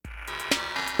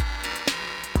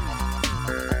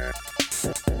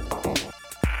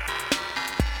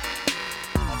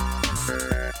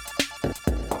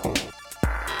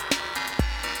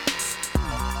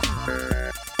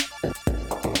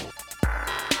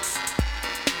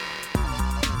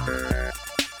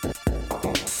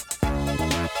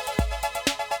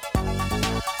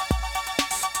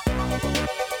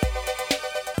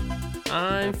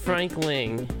Frank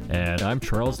Ling. And I'm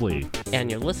Charles Lee.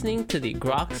 And you're listening to the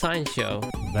Grok Science Show.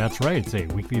 That's right. It's a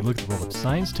weekly look at the world of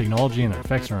science, technology, and their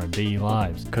effects on our daily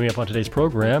lives. Coming up on today's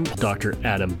program, Dr.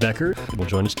 Adam Becker will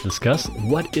join us to discuss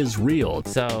what is real.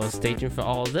 So stay tuned for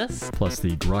all of this. Plus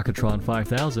the Grokatron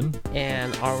 5000.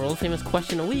 And our world-famous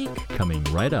question a week. Coming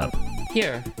right up.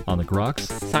 Here. On the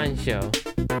Groks Science Show.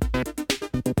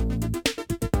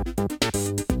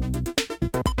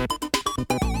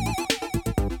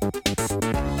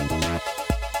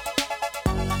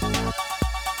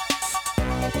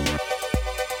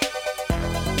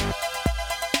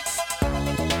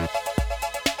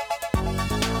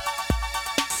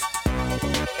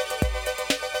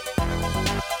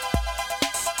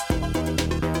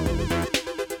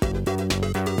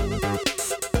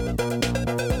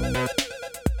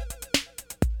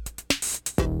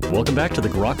 Welcome back to the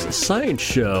Groks Science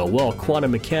Show. Well,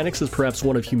 quantum mechanics is perhaps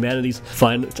one of humanity's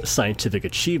finest scientific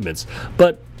achievements.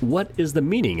 But what is the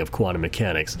meaning of quantum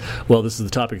mechanics? Well, this is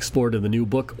the topic explored in the new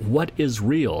book, What is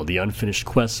Real? The Unfinished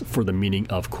Quest for the Meaning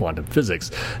of Quantum Physics.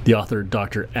 The author,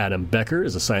 Dr. Adam Becker,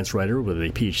 is a science writer with a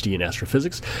PhD in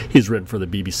astrophysics. He's written for the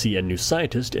BBC and New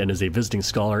Scientist and is a visiting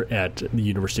scholar at the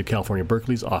University of California,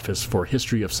 Berkeley's Office for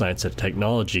History of Science and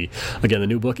Technology. Again, the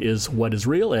new book is What is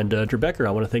Real? And Dr. Becker, I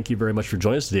want to thank you very much for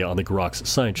joining us today on the Groks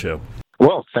Science Show.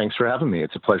 Well, thanks for having me.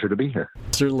 It's a pleasure to be here.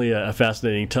 Certainly a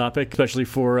fascinating topic, especially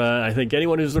for, I think,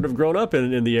 anyone who's sort of grown up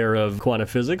in the era of quantum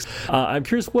physics. I'm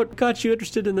curious, what got you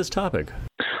interested in this topic?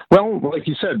 Well, like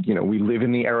you said, we live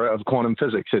in the era of quantum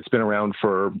physics. It's been around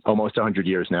for almost 100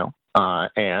 years now.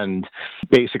 And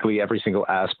basically every single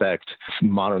aspect of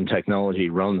modern technology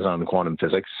runs on quantum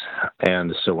physics.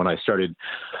 And so when I started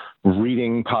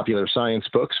reading popular science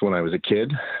books when I was a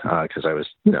kid, because I was,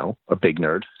 a big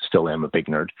nerd, still am a big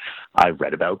nerd, I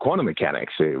read about quantum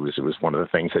mechanics. It was one of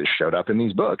the things that showed up in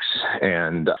these books.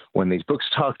 And when these books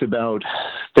talked about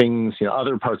things,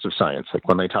 other parts of science, like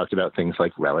when they talked about things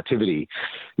like relativity,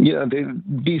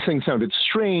 these things sounded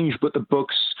strange, but the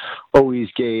books always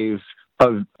gave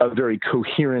a very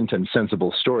coherent and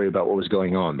sensible story about what was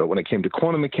going on. But when it came to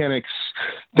quantum mechanics,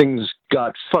 things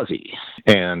got fuzzy,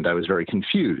 and I was very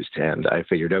confused. And I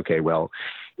figured, okay, well,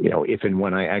 if and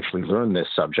when I actually learn this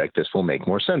subject, this will make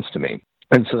more sense to me.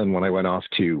 And so then when I went off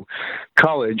to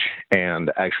college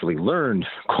and actually learned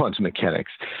quantum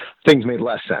mechanics, things made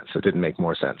less sense. It didn't make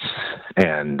more sense.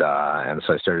 And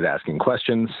so I started asking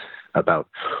questions about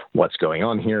what's going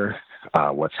on here,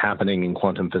 what's happening in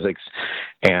quantum physics,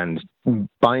 and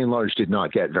by and large did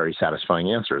not get very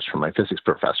satisfying answers from my physics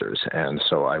professors. And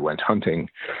so I went hunting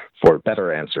for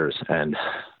better answers, and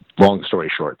long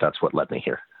story short, that's what led me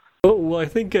here. Oh, well, I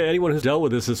think anyone who's dealt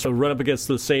with this has run up against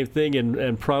the same thing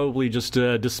and probably just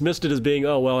dismissed it as being,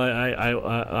 oh, well,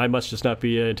 I must just not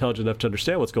be intelligent enough to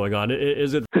understand what's going on.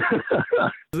 Is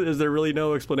there really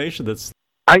no explanation that's...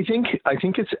 I think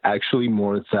it's actually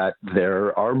more that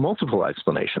there are multiple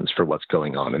explanations for what's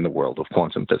going on in the world of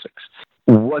quantum physics.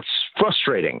 What's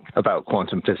frustrating about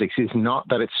quantum physics is not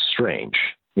that it's strange.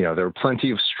 There are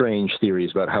plenty of strange theories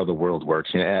about how the world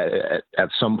works. At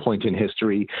some point in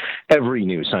history, every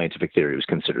new scientific theory was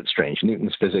considered strange.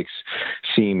 Newton's physics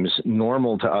seems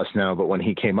normal to us now, but when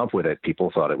he came up with it,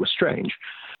 people thought it was strange.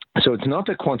 So it's not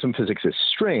that quantum physics is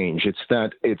strange, it's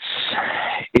that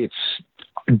it's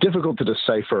difficult to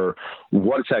decipher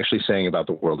what it's actually saying about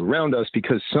the world around us,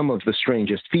 because some of the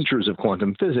strangest features of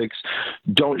quantum physics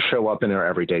don't show up in our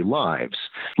everyday lives,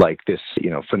 like this,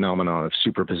 phenomenon of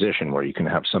superposition, where you can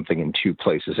have something in two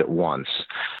places at once.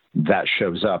 That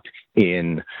shows up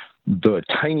in the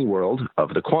tiny world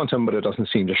of the quantum, but it doesn't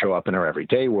seem to show up in our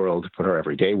everyday world. But our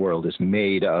everyday world is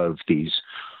made of these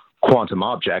quantum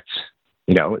objects.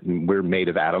 We're made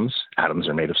of atoms. Atoms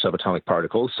are made of subatomic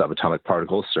particles. Subatomic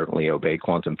particles certainly obey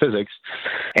quantum physics,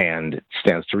 and it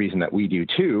stands to reason that we do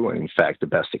too. And in fact, the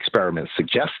best experiments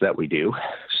suggest that we do.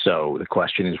 So the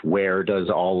question is, where does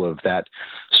all of that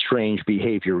strange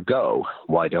behavior go?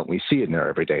 Why don't we see it in our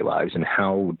everyday lives? And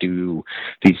how do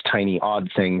these tiny odd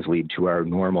things lead to our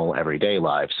normal everyday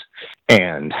lives?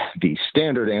 And the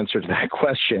standard answer to that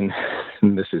question,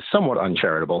 and this is somewhat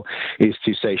uncharitable, is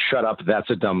to say, shut up, that's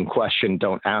a dumb question,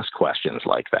 don't ask questions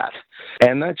like that.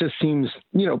 And that just seems,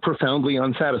 profoundly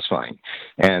unsatisfying.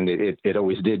 And it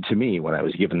always did to me when I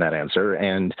was given that answer.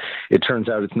 And it turns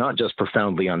out it's not just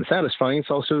profoundly unsatisfying,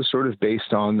 it's also sort of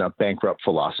based on a bankrupt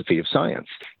philosophy of science.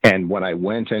 And when I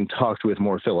went and talked with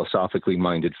more philosophically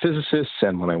minded physicists,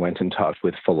 and when I went and talked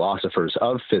with philosophers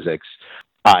of physics,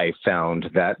 I found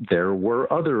that there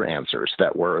were other answers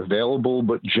that were available,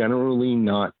 but generally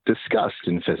not discussed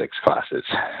in physics classes.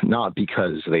 Not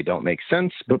because they don't make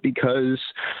sense, but because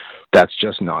that's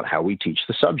just not how we teach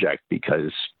the subject,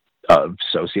 because of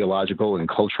sociological and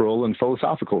cultural and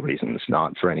philosophical reasons,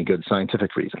 not for any good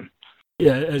scientific reason.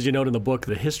 Yeah, as you note in the book,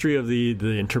 the history of the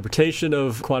interpretation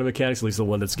of quantum mechanics, at least the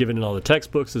one that's given in all the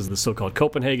textbooks, is the so-called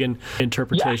Copenhagen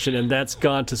interpretation, and that's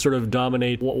gone to sort of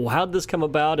dominate. Well, how did this come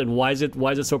about, and why is it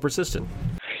so persistent?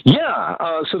 Yeah,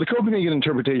 so the Copenhagen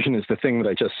interpretation is the thing that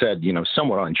I just said,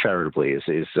 somewhat uncharitably,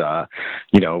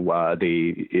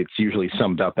 it's usually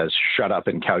summed up as shut up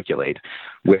and calculate,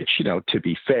 which, to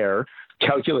be fair,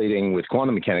 calculating with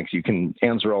quantum mechanics, you can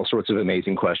answer all sorts of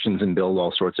amazing questions and build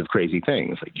all sorts of crazy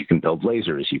things. Like you can build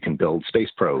lasers, you can build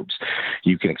space probes,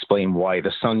 you can explain why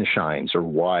the sun shines or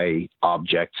why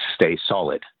objects stay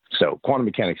solid. So quantum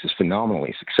mechanics is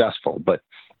phenomenally successful, but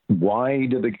why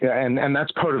and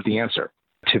that's part of the answer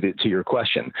to your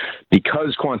question.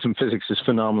 Because quantum physics is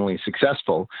phenomenally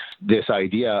successful, this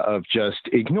idea of just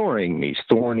ignoring these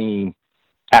thorny,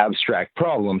 abstract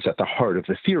problems at the heart of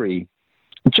the theory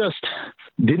just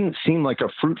didn't seem like a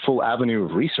fruitful avenue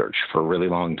of research for a really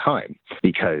long time,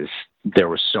 because there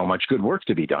was so much good work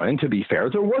to be done. And to be fair,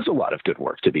 there was a lot of good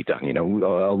work to be done.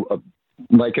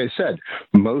 Like I said,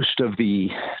 most of the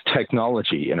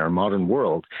technology in our modern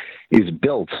world is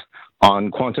built on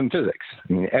quantum physics.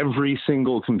 I mean, every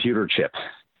single computer chip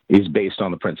is based on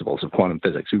the principles of quantum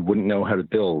physics. We wouldn't know how to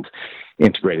build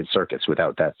integrated circuits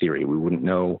without that theory. We wouldn't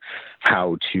know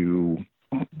how to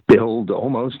build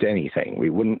almost anything. We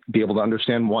wouldn't be able to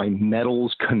understand why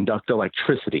metals conduct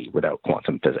electricity without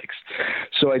quantum physics.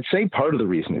 So I'd say part of the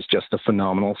reason is just the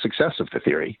phenomenal success of the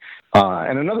theory.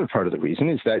 And another part of the reason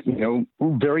is that,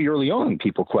 very early on,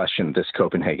 people questioned this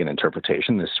Copenhagen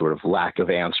interpretation, this sort of lack of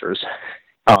answers.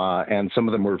 And some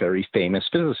of them were very famous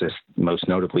physicists, most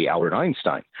notably Albert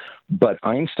Einstein. But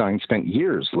Einstein spent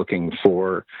years looking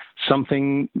for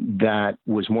something that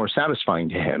was more satisfying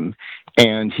to him,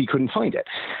 and he couldn't find it.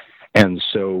 And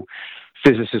so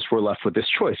physicists were left with this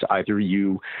choice. Either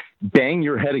you bang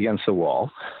your head against the wall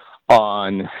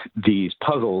on these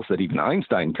puzzles that even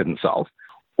Einstein couldn't solve,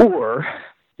 or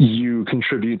you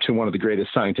contribute to one of the greatest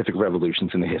scientific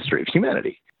revolutions in the history of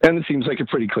humanity. And it seems like a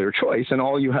pretty clear choice. And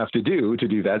all you have to do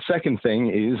that second thing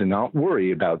is not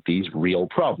worry about these real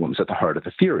problems at the heart of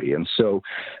the theory. And so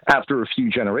after a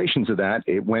few generations of that,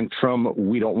 it went from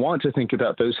we don't want to think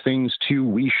about those things to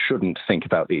we shouldn't think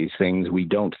about these things. We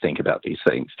don't think about these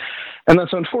things. And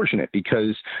that's unfortunate,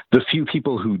 because the few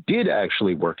people who did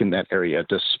actually work in that area,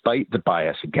 despite the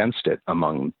bias against it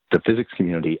among the physics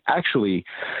community, actually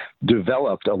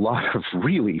developed a lot of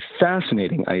really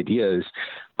fascinating ideas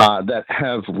that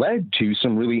have led to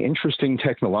some really interesting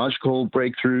technological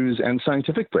breakthroughs and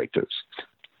scientific breakthroughs.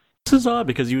 This is odd,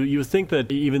 because you think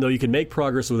that even though you can make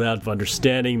progress without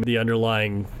understanding the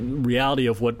underlying reality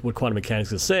of what quantum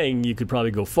mechanics is saying, you could probably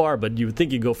go far, but you would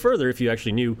think you'd go further if you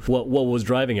actually knew what was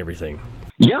driving everything.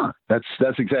 Yeah,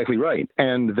 that's exactly right.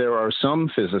 And there are some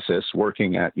physicists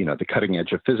working at the cutting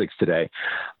edge of physics today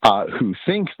who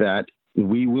think that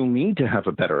we will need to have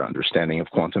a better understanding of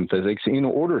quantum physics in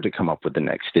order to come up with the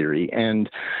next theory. And,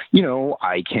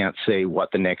 I can't say what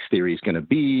the next theory is going to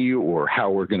be or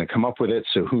how we're going to come up with it,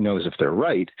 so who knows if they're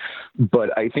right.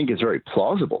 But I think it's very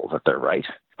plausible that they're right.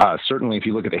 Certainly, if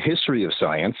you look at the history of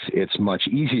science, it's much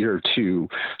easier to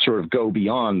sort of go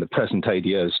beyond the present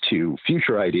ideas to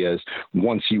future ideas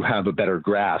once you have a better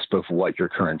grasp of what your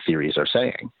current theories are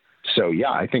saying. So,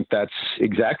 yeah, I think that's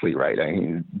exactly right. I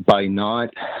mean, by not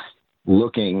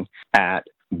looking at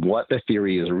what the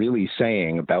theory is really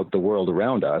saying about the world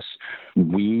around us,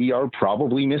 we are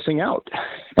probably missing out.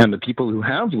 And the people who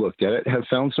have looked at it have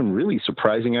found some really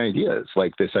surprising ideas,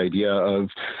 like this idea of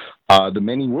the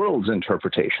many worlds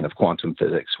interpretation of quantum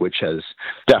physics, which has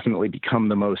definitely become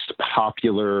the most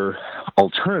popular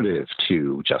alternative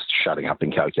to just shutting up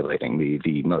and calculating,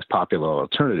 the most popular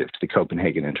alternative to the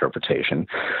Copenhagen interpretation,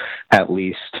 at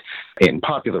least in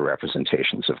popular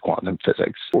representations of quantum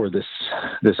physics. Or this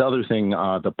other thing,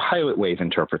 the pilot wave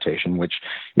interpretation, which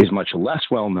is much less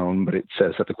well known, but it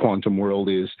says that the quantum world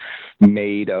is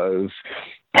made of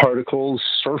particles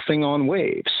surfing on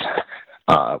waves.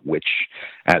 Which,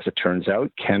 as it turns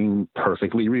out, can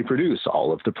perfectly reproduce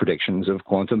all of the predictions of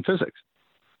quantum physics.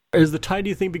 Is the tide, do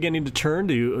you think, beginning to turn?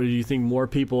 Do you think more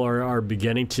people are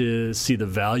beginning to see the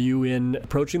value in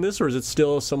approaching this, or is it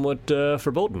still somewhat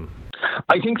verboten?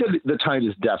 I think that the tide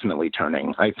is definitely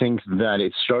turning. I think that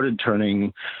it started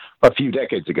turning a few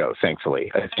decades ago, thankfully.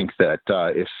 I think that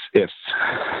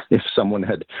if someone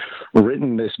had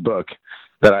written this book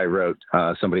that I wrote,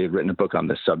 somebody had written a book on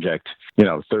this subject,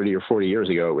 30 or 40 years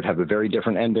ago, it would have a very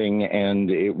different ending,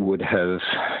 and it would have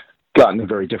gotten a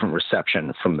very different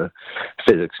reception from the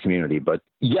physics community. But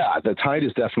yeah, the tide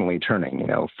is definitely turning.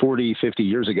 40, 50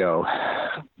 years ago,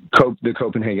 the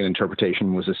Copenhagen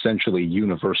interpretation was essentially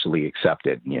universally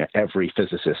accepted. Every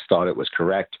physicist thought it was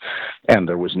correct, and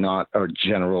there was not a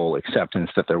general acceptance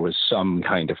that there was some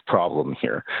kind of problem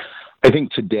here. I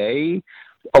think today,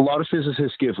 a lot of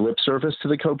physicists give lip service to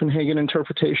the Copenhagen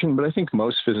interpretation, but I think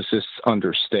most physicists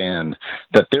understand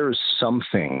that there is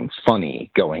something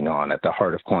funny going on at the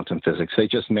heart of quantum physics. They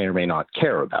just may or may not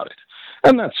care about it.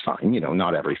 And that's fine.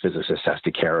 Not every physicist has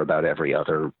to care about every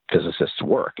other physicist's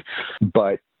work.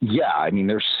 But yeah,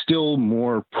 there's still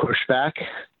more pushback,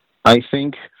 I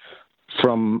think,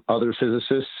 from other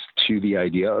physicists to the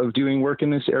idea of doing work in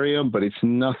this area, but it's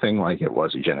nothing like it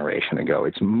was a generation ago.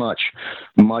 It's much,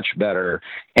 much better,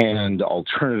 and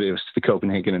alternatives to the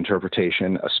Copenhagen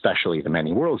interpretation, especially the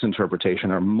many worlds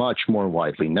interpretation, are much more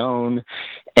widely known,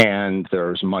 and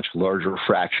there's a much larger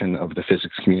fraction of the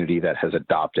physics community that has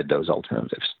adopted those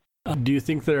alternatives. Do you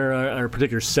think there are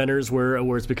particular centers where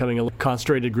it's becoming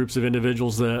concentrated groups of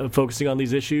individuals focusing on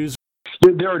these issues?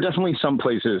 There are definitely some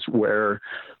places where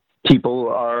people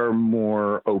are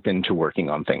more open to working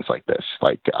on things like this.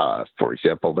 Like, for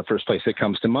example, the first place that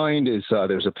comes to mind is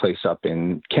there's a place up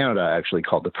in Canada actually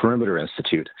called the Perimeter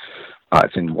Institute.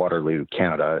 It's in Waterloo,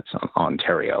 Canada. It's in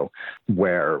Ontario,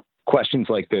 where questions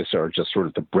like this are just sort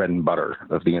of the bread and butter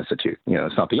of the Institute.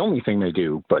 It's not the only thing they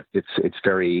do, but it's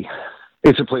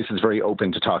a place that's very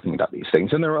open to talking about these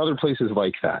things. And there are other places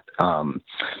like that.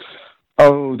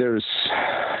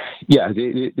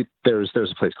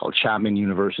 There's a place called Chapman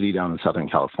University down in Southern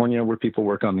California where people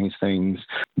work on these things.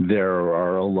 There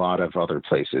are a lot of other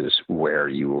places where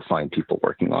you will find people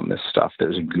working on this stuff.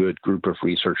 There's a good group of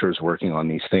researchers working on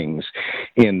these things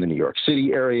in the New York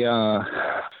City area.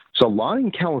 So a lot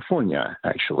in California,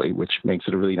 actually, which makes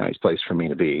it a really nice place for me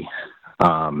to be.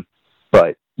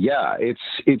 But yeah,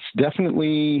 it's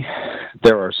definitely,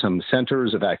 there are some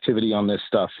centers of activity on this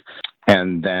stuff,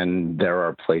 and then there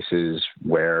are places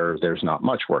where there's not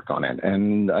much work on it.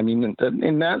 And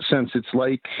in that sense, it's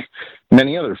like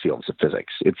many other fields of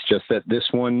physics. It's just that this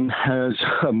one has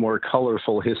a more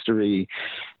colorful history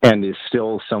and is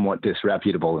still somewhat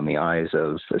disreputable in the eyes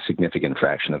of a significant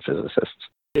fraction of physicists.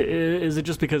 Is it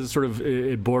just because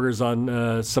it borders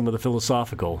on some of the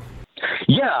philosophical?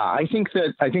 Yeah, I think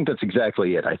that's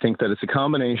exactly it. I think that it's a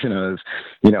combination of,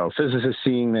 physicists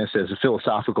seeing this as a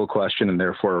philosophical question and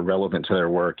therefore relevant to their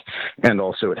work, and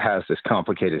also it has this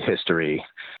complicated history,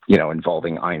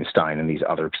 involving Einstein and these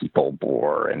other people,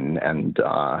 Bohr and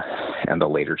the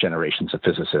later generations of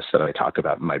physicists that I talk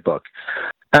about in my book.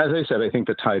 As I said, I think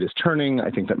the tide is turning. I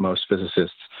think that most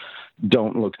physicists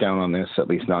don't look down on this, at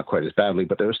least not quite as badly,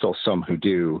 but there are still some who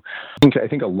do. I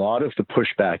think a lot of the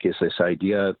pushback is this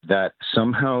idea that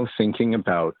somehow thinking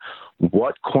about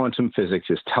what quantum physics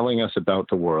is telling us about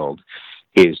the world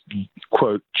is,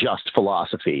 quote, just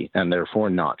philosophy and therefore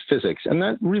not physics. And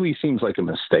that really seems like a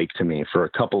mistake to me for a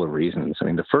couple of reasons.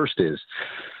 The first is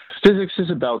physics is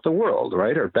about the world,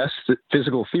 right? Our best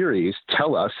physical theories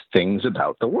tell us things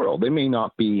about the world. They may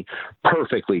not be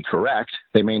perfectly correct.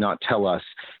 They may not tell us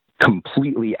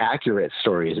completely accurate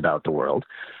stories about the world.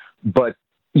 But,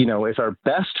 if our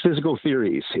best physical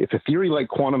theories, if a theory like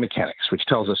quantum mechanics, which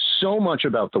tells us so much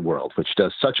about the world, which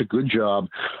does such a good job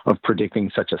of predicting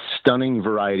such a stunning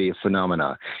variety of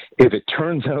phenomena, if it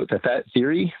turns out that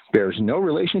theory bears no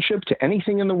relationship to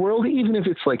anything in the world, even if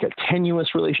it's like a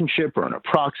tenuous relationship or an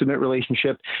approximate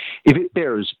relationship, if it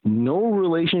bears no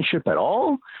relationship at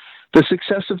all, the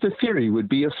success of the theory would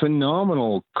be a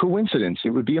phenomenal coincidence. It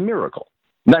would be a miracle.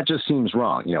 That just seems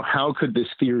wrong. How could this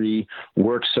theory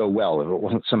work so well if it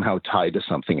wasn't somehow tied to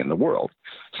something in the world?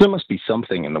 So there must be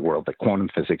something in the world that quantum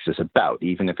physics is about,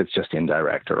 even if it's just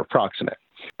indirect or approximate.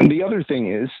 And the other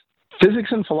thing is, physics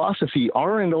and philosophy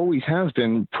are and always have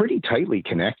been pretty tightly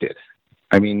connected.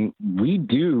 When we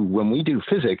do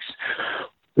physics,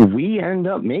 we end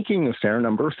up making a fair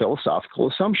number of philosophical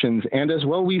assumptions, and as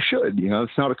well we should.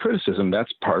 It's not a criticism.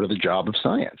 That's part of the job of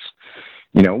science.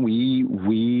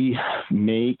 We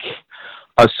make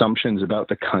assumptions about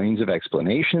the kinds of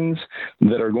explanations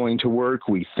that are going to work.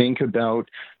 We think about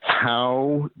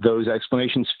how those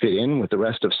explanations fit in with the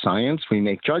rest of science. We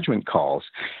make judgment calls,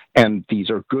 and these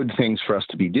are good things for us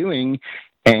to be doing.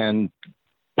 And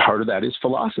part of that is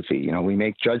philosophy. We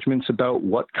make judgments about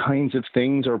what kinds of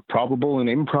things are probable and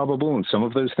improbable, and some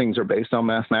of those things are based on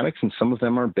mathematics, and some of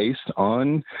them are based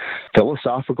on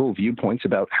philosophical viewpoints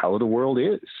about how the world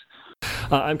is.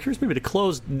 I'm curious, maybe to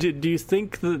close, do you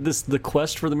think that the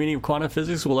quest for the meaning of quantum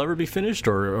physics will ever be finished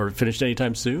or finished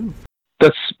anytime soon?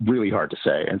 That's really hard to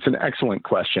say. It's an excellent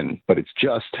question, but it's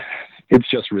It's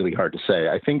just really hard to say.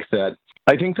 I think that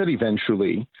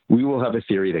eventually we will have a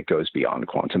theory that goes beyond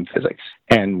quantum physics.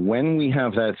 And when we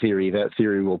have that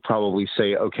theory will probably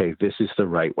say, okay, this is the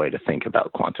right way to think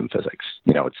about quantum physics.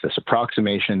 It's this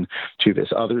approximation to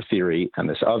this other theory, and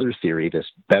this other theory, this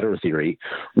better theory,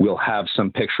 will have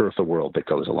some picture of the world that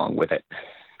goes along with it.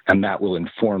 And that will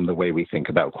inform the way we think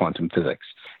about quantum physics.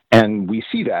 And we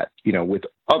see that, with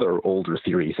other older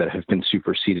theories that have been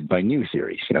superseded by new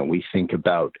theories. We think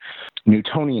about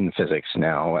Newtonian physics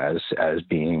now as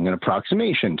being an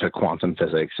approximation to quantum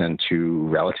physics and to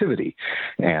relativity.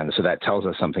 And so that tells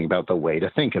us something about the way to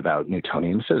think about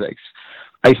Newtonian physics.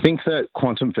 I think that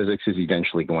quantum physics is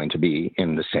eventually going to be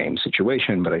in the same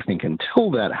situation, but I think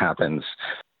until that happens,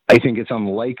 I think it's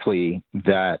unlikely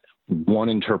that one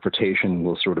interpretation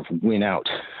will sort of win out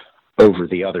over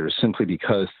the others, simply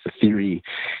because the theory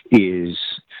is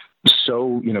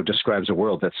so, describes a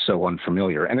world that's so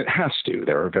unfamiliar. And it has to.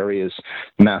 There are various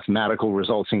mathematical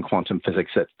results in quantum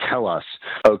physics that tell us,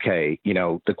 okay,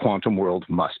 the quantum world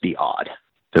must be odd.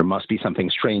 There must be something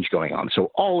strange going on. So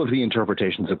all of the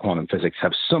interpretations of quantum physics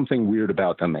have something weird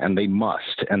about them, and they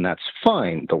must, and that's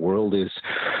fine. The world is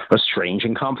a strange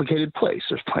and complicated place.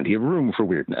 There's plenty of room for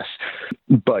weirdness.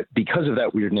 But because of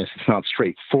that weirdness, it's not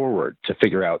straightforward to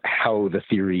figure out how the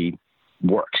theory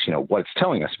works, what it's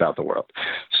telling us about the world.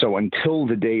 So until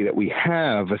the day that we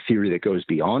have a theory that goes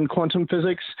beyond quantum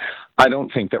physics, I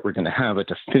don't think that we're going to have a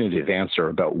definitive answer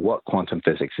about what quantum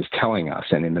physics is telling us.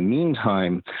 And in the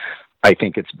meantime, I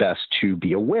think it's best to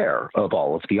be aware of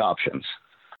all of the options.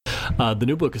 The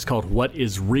new book is called What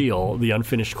is Real? The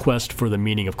Unfinished Quest for the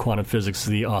Meaning of Quantum Physics,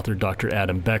 the author, Dr.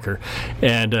 Adam Becker.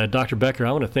 And Dr. Becker,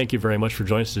 I want to thank you very much for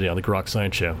joining us today on the Grok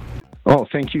Science Show. Oh,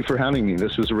 thank you for having me.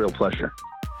 This was a real pleasure.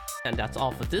 And that's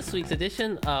all for this week's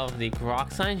edition of the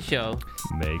Grok Science Show.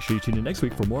 Make sure you tune in next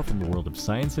week for more from the world of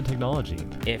science and technology.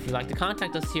 If you'd like to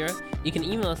contact us here, you can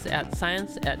email us at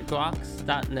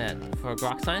science@groks.net. For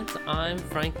Grok Science, I'm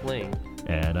Frank Ling.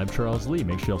 And I'm Charles Lee.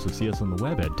 Make sure you also see us on the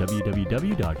web at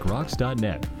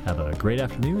www.groks.net. Have a great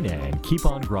afternoon and keep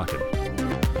on grokking.